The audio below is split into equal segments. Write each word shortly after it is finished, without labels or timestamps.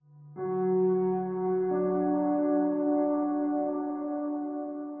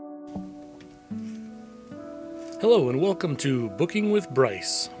Hello and welcome to Booking with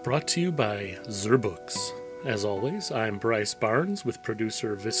Bryce, brought to you by Zerbooks. As always, I'm Bryce Barnes with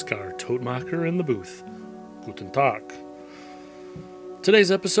producer Viscar Totemacher in the booth. Guten Tag. Today's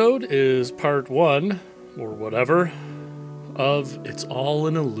episode is part one, or whatever, of It's All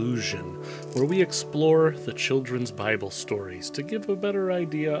an Illusion, where we explore the children's Bible stories to give a better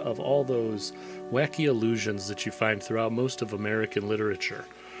idea of all those wacky illusions that you find throughout most of American literature.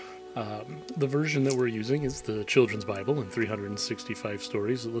 The version that we're using is the Children's Bible in 365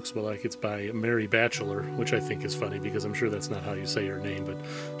 stories. It looks like it's by Mary Batchelor, which I think is funny because I'm sure that's not how you say her name, but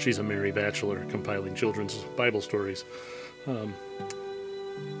she's a Mary Batchelor compiling children's Bible stories. I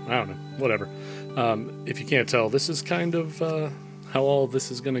don't know, whatever. If you can't tell, this is kind of how all this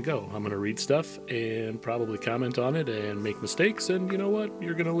is going to go. I'm going to read stuff and probably comment on it and make mistakes, and you know what?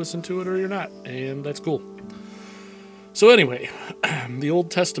 You're going to listen to it or you're not, and that's cool. So anyway, the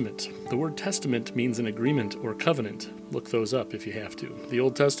Old Testament. The word testament means an agreement or covenant. Look those up if you have to. The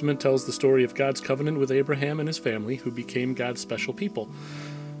Old Testament tells the story of God's covenant with Abraham and his family, who became God's special people.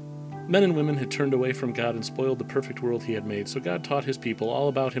 Men and women had turned away from God and spoiled the perfect world he had made, so God taught his people all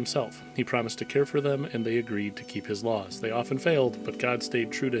about himself. He promised to care for them, and they agreed to keep his laws. They often failed, but God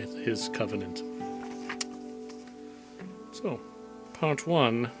stayed true to his covenant. So, part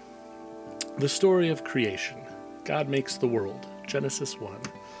one, the story of creation. God makes the world. Genesis 1.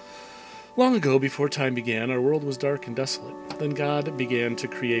 Long ago, before time began, our world was dark and desolate. Then God began to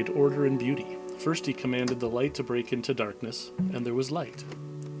create order and beauty. First he commanded the light to break into darkness, and there was light.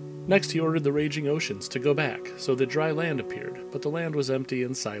 Next he ordered the raging oceans to go back, so that dry land appeared, but the land was empty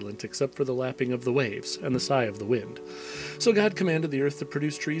and silent except for the lapping of the waves and the sigh of the wind. So God commanded the earth to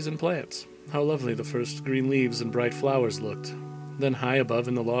produce trees and plants. How lovely the first green leaves and bright flowers looked. Then high above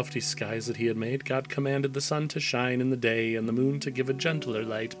in the lofty skies that he had made, God commanded the sun to shine in the day and the moon to give a gentler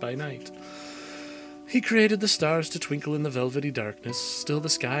light by night. He created the stars to twinkle in the velvety darkness. Still the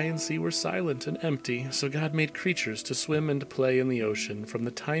sky and sea were silent and empty, so God made creatures to swim and play in the ocean, from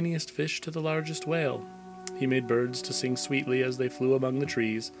the tiniest fish to the largest whale. He made birds to sing sweetly as they flew among the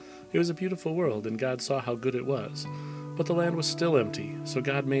trees. It was a beautiful world, and God saw how good it was. But the land was still empty, so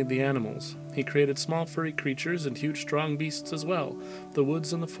God made the animals. He created small furry creatures and huge strong beasts as well. The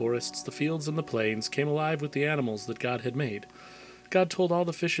woods and the forests, the fields and the plains came alive with the animals that God had made. God told all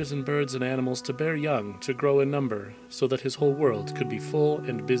the fishes and birds and animals to bear young, to grow in number, so that his whole world could be full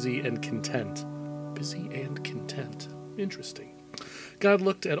and busy and content. Busy and content. Interesting. God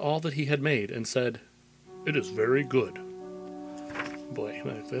looked at all that he had made and said, "It is very good." Boy,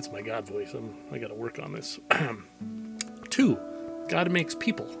 that's my God voice. I got to work on this. 2. God makes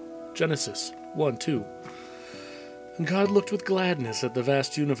people. Genesis 1:2. God looked with gladness at the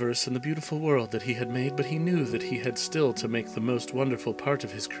vast universe and the beautiful world that he had made, but he knew that he had still to make the most wonderful part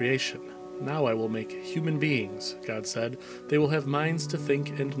of his creation. "Now I will make human beings," God said. "They will have minds to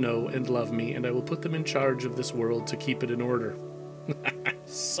think and know and love me, and I will put them in charge of this world to keep it in order."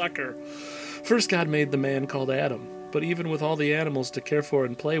 Sucker. First God made the man called Adam. But even with all the animals to care for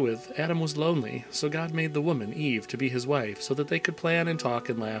and play with, Adam was lonely, so God made the woman, Eve, to be his wife, so that they could plan and talk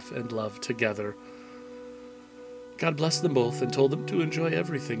and laugh and love together. God blessed them both and told them to enjoy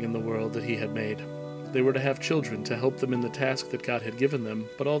everything in the world that he had made. They were to have children to help them in the task that God had given them,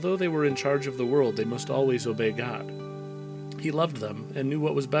 but although they were in charge of the world, they must always obey God. He loved them and knew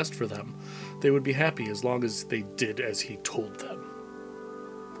what was best for them. They would be happy as long as they did as he told them.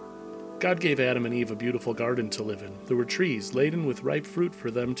 God gave Adam and Eve a beautiful garden to live in. There were trees laden with ripe fruit for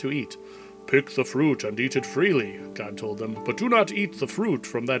them to eat. "Pick the fruit and eat it freely," God told them, "but do not eat the fruit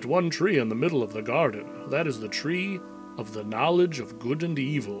from that one tree in the middle of the garden. That is the tree of the knowledge of good and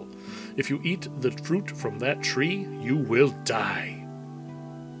evil. If you eat the fruit from that tree, you will die."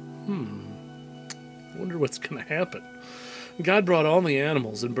 I wonder what's going to happen. God brought all the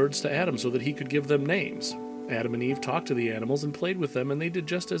animals and birds to Adam so that he could give them names. Adam and Eve talked to the animals and played with them, and they did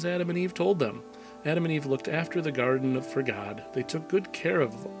just as Adam and Eve told them. Adam and Eve looked after the garden for God. They took good care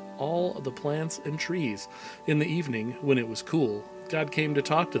of all the plants and trees. In the evening, when it was cool, God came to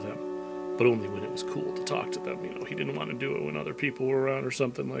talk to them. But only when it was cool to talk to them. He didn't want to do it when other people were around or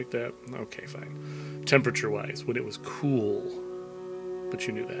something like that. Okay, fine. Temperature-wise, when it was cool. But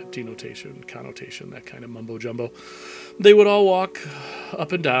you knew that. Denotation, connotation, that kind of mumbo-jumbo. They would all walk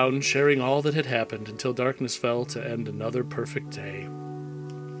up and down, sharing all that had happened, until darkness fell to end another perfect day.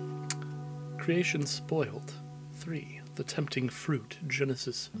 Creation spoiled. 3. The tempting fruit.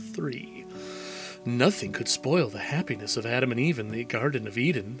 Genesis 3. Nothing could spoil the happiness of Adam and Eve in the Garden of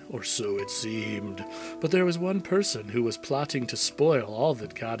Eden, or so it seemed. But there was one person who was plotting to spoil all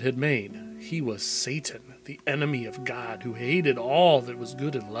that God had made. He was Satan, the the enemy of God, who hated all that was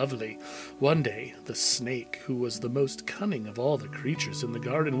good and lovely. One day, the snake, who was the most cunning of all the creatures in the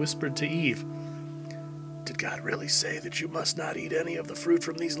garden, whispered to Eve, "Did God really say that you must not eat any of the fruit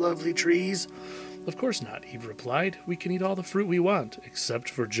from these lovely trees?" "Of course not," Eve replied. "We can eat all the fruit we want, except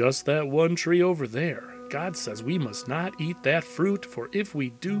for just that one tree over there. God says we must not eat that fruit, for if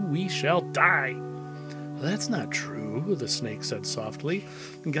we do, we shall die." "That's not true," the snake said softly.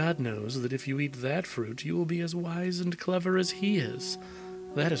 "God knows that if you eat that fruit, you will be as wise and clever as he is.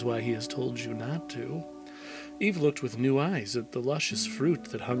 That is why he has told you not to." Eve looked with new eyes at the luscious fruit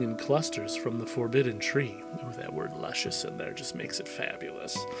that hung in clusters from the forbidden tree. Ooh, that word luscious in there just makes it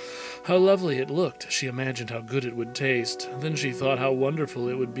fabulous. How lovely it looked. She imagined how good it would taste. Then she thought how wonderful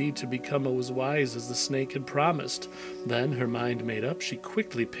it would be to become as wise as the snake had promised. Then, her mind made up, she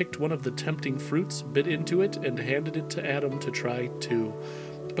quickly picked one of the tempting fruits, bit into it, and handed it to Adam to try too.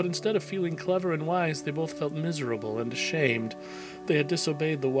 But instead of feeling clever and wise, they both felt miserable and ashamed. They had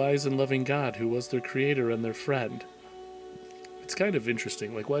disobeyed the wise and loving God, who was their creator and their friend. It's kind of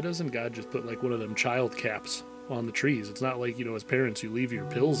interesting. Like, why doesn't God just put, like, one of them child caps on the trees? It's not like, as parents, you leave your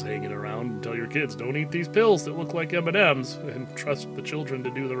pills hanging around and tell your kids, don't eat these pills that look like M&Ms, and trust the children to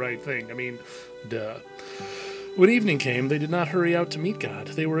do the right thing. I mean, duh. When evening came, they did not hurry out to meet God.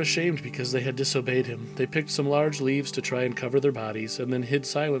 They were ashamed because they had disobeyed him. They picked some large leaves to try and cover their bodies, and then hid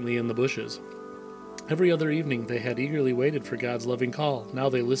silently in the bushes. Every other evening they had eagerly waited for God's loving call. Now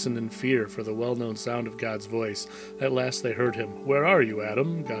they listened in fear for the well-known sound of God's voice. At last they heard him. "Where are you,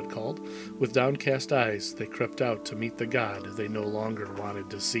 Adam?" God called. With downcast eyes, they crept out to meet the God they no longer wanted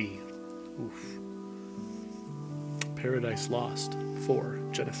to see. Oof. Paradise Lost 4,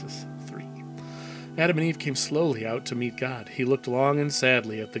 Genesis 3. Adam and Eve came slowly out to meet God. He looked long and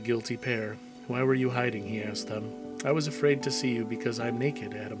sadly at the guilty pair. "Why were you hiding?" he asked them. "I was afraid to see you because I'm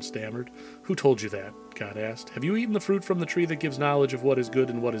naked," Adam stammered. "Who told you that?" God asked. "Have you eaten the fruit from the tree that gives knowledge of what is good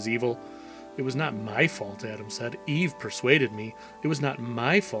and what is evil?" "It was not my fault," Adam said. "Eve persuaded me." "It was not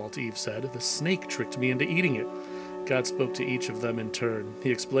my fault," Eve said. "The snake tricked me into eating it." God spoke to each of them in turn.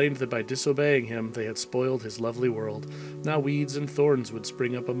 He explained that by disobeying him, they had spoiled his lovely world. Now weeds and thorns would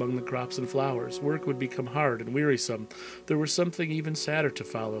spring up among the crops and flowers. Work would become hard and wearisome. There was something even sadder to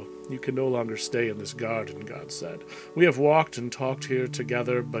follow. "You can no longer stay in this garden," God said. "We have walked and talked here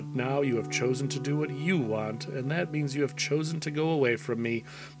together, but now you have chosen to do what you want, and that means you have chosen to go away from me.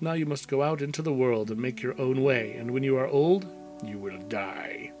 Now you must go out into the world and make your own way, and when you are old, you will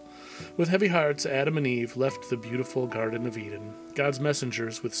die." With heavy hearts, Adam and Eve left the beautiful Garden of Eden. God's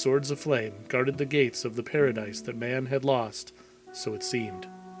messengers, with swords of flame, guarded the gates of the paradise that man had lost, so it seemed,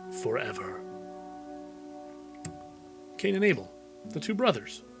 forever. Cain and Abel, the two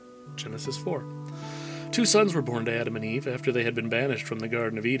brothers. Genesis 4. Two sons were born to Adam and Eve after they had been banished from the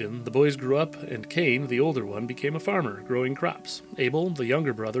Garden of Eden. The boys grew up, and Cain, the older one, became a farmer, growing crops. Abel, the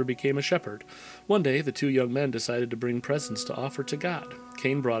younger brother, became a shepherd. One day, the two young men decided to bring presents to offer to God.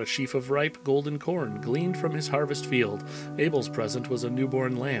 Cain brought a sheaf of ripe golden corn, gleaned from his harvest field. Abel's present was a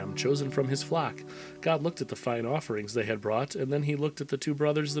newborn lamb, chosen from his flock. God looked at the fine offerings they had brought, and then he looked at the two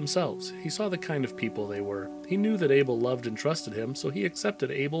brothers themselves. He saw the kind of people they were. He knew that Abel loved and trusted him, so he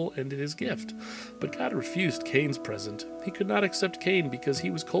accepted Abel and his gift. But God refused Cain's present. He could not accept Cain because he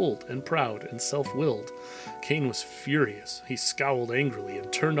was cold and proud and self-willed. Cain was furious. He scowled angrily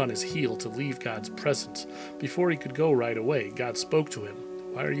and turned on his heel to leave God's presence. Before he could go right away, God spoke to him.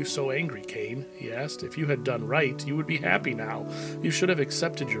 "Why are you so angry, Cain?" he asked. "If you had done right, you would be happy now. You should have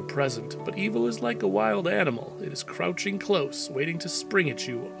accepted your present. But evil is like a wild animal. It is crouching close, waiting to spring at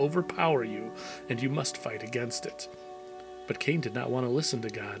you, overpower you, and you must fight against it." But Cain did not want to listen to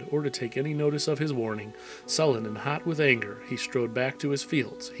God or to take any notice of his warning. Sullen and hot with anger, he strode back to his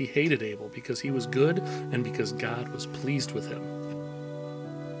fields. He hated Abel because he was good and because God was pleased with him.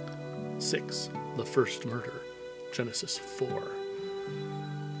 6. The first murder. Genesis 4.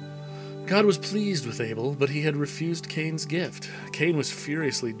 God was pleased with Abel, but he had refused Cain's gift. Cain was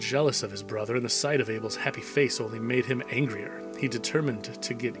furiously jealous of his brother, and the sight of Abel's happy face only made him angrier. He determined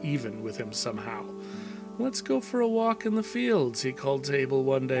to get even with him somehow. "Let's go for a walk in the fields," he called to Abel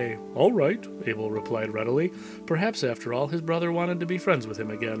one day. "All right," Abel replied readily. Perhaps, after all, his brother wanted to be friends with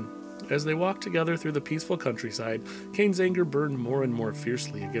him again. As they walked together through the peaceful countryside, Cain's anger burned more and more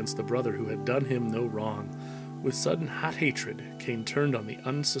fiercely against the brother who had done him no wrong. With sudden hot hatred, Cain turned on the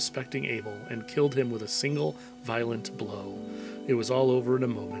unsuspecting Abel and killed him with a single violent blow. It was all over in a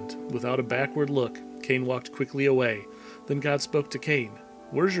moment. Without a backward look, Cain walked quickly away. Then God spoke to Cain.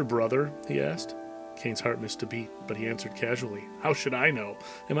 "Where's your brother?" he asked. Cain's heart missed a beat, but he answered casually, "How should I know?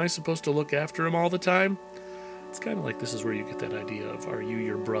 Am I supposed to look after him all the time?" It's kind of like this is where you get that idea of, are you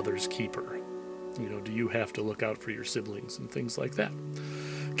your brother's keeper? Do you have to look out for your siblings and things like that?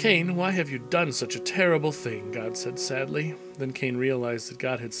 Cain, why have you done such a terrible thing? God said sadly. Then Cain realized that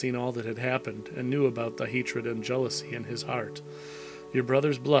God had seen all that had happened and knew about the hatred and jealousy in his heart. Your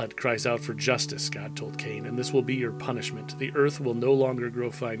brother's blood cries out for justice, God told Cain, and this will be your punishment. The earth will no longer grow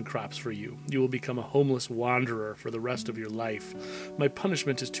fine crops for you. You will become a homeless wanderer for the rest of your life. My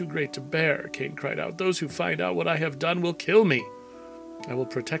punishment is too great to bear, Cain cried out. Those who find out what I have done will kill me. I will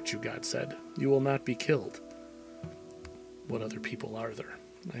protect you, God said. You will not be killed. What other people are there?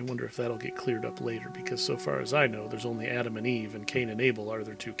 I wonder if that'll get cleared up later, because so far as I know, there's only Adam and Eve, and Cain and Abel are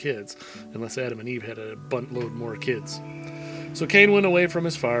their 2 kids, unless Adam and Eve had a buttload more kids. So Cain went away from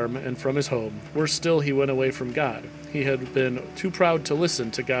his farm and from his home. Worse still, he went away from God. He had been too proud to listen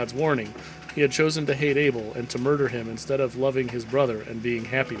to God's warning. He had chosen to hate Abel and to murder him instead of loving his brother and being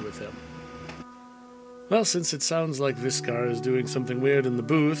happy with him. Well, since it sounds like Viscar is doing something weird in the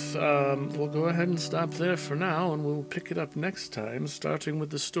booth, we'll go ahead and stop there for now, and we'll pick it up next time, starting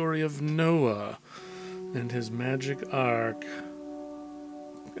with the story of Noah and his magic ark.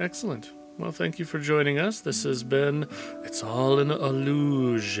 Excellent. Well, thank you for joining us. This has been It's All an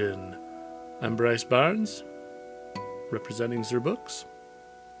Illusion. I'm Bryce Barnes, representing Zerbooks.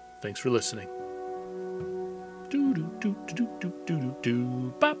 Thanks for listening. Do do do do do do do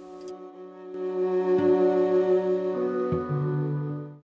do. Bop.